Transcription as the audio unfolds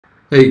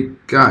Hey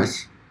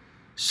guys,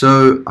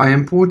 so I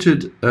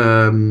imported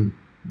the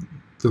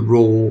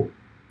raw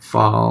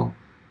file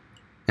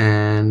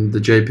and the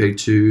JPEG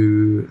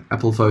to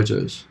Apple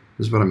Photos.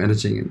 This is what I'm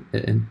editing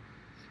in.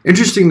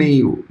 Interestingly,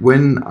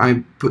 when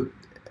I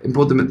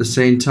import them at the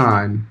same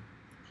time,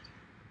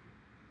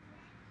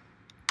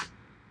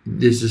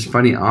 there's this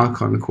funny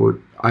icon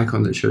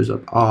that shows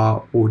up,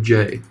 R or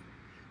J.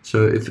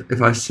 So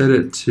if I set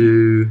it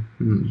to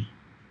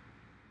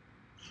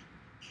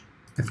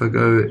if I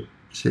go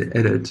to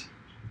edit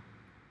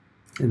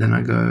and then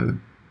I go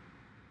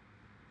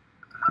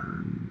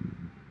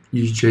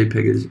use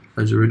JPEG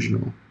as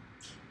original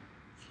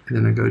and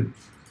then I go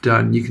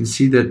done, you can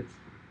see that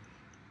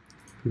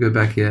if I go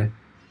back here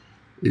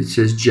it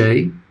says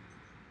J.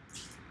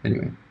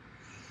 Anyway,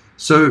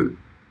 so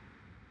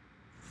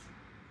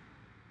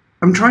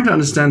I'm trying to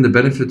understand the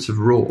benefits of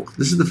RAW.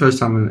 This is the first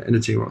time I'm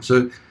editing RAW,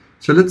 so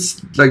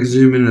let's like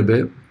zoom in a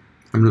bit.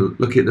 I'm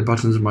looking at the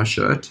buttons of my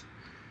shirt.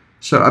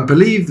 So I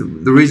believe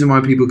the reason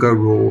why people go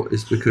RAW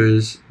is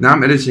because, now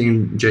I'm editing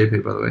in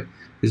JPEG by the way,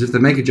 is if they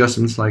make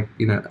adjustments like,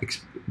 you know,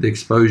 the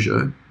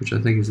exposure, which I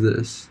think is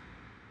this,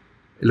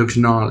 it looks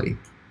gnarly.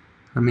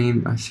 I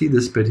mean, I see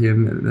this bit here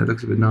that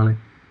looks a bit gnarly.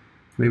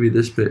 Maybe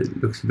this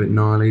bit looks a bit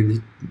gnarly,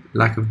 the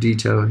lack of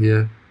detail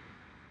here.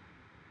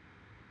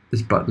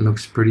 This button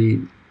looks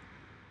pretty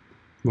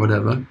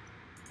whatever.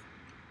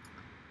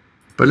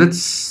 But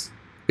let's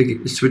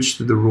switch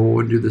to the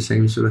RAW and do the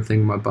same sort of thing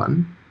with my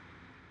button.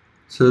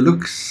 So it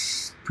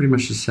looks pretty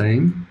much the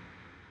same.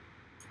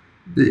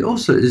 There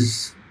also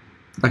is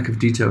lack of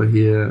detail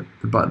here.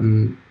 The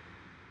button,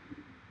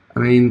 I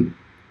mean,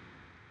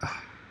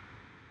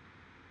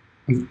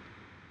 am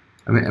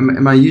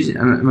I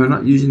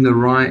not using the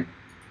right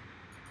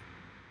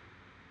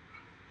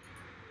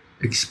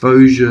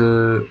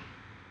exposure?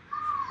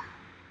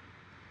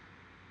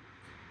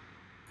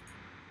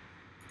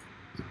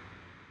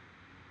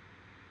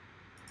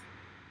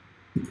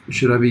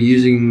 Should I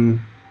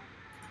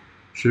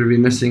be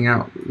missing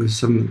out with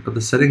some of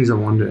the settings I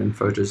wonder in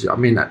Photos? I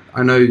mean,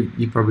 I know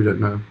you probably don't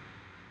know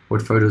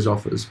what Photos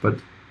offers, but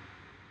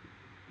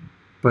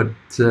when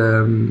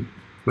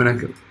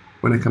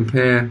I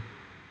compare,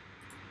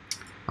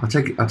 I'll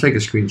take a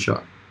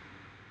screenshot.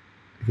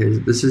 Okay,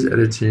 this is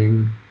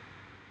editing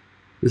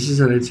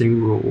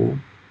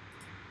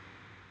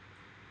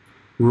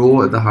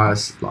raw at the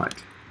highest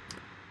light.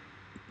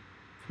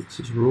 This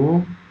is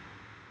raw,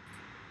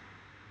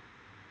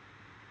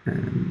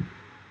 and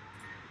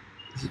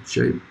this is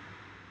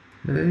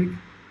JPEG.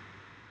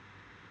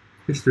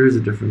 Yes, there is a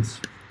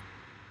difference,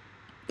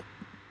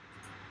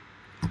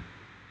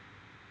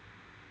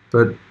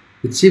 but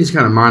it seems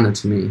kind of minor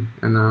to me,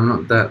 and I'm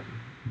not that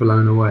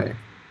blown away.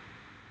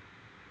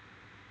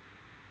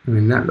 I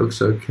mean, that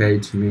looks okay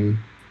to me.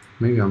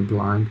 Maybe I'm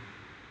blind.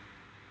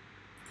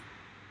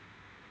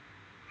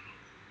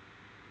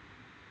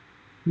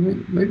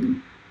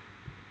 Maybe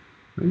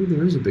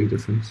there is a big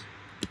difference.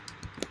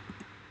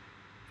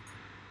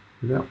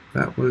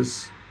 That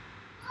was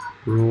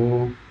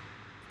raw.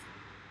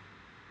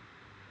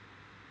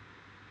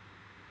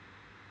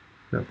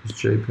 That was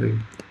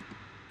JPEG.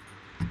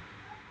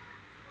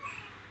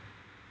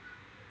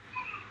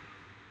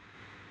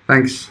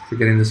 Thanks for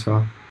getting this far.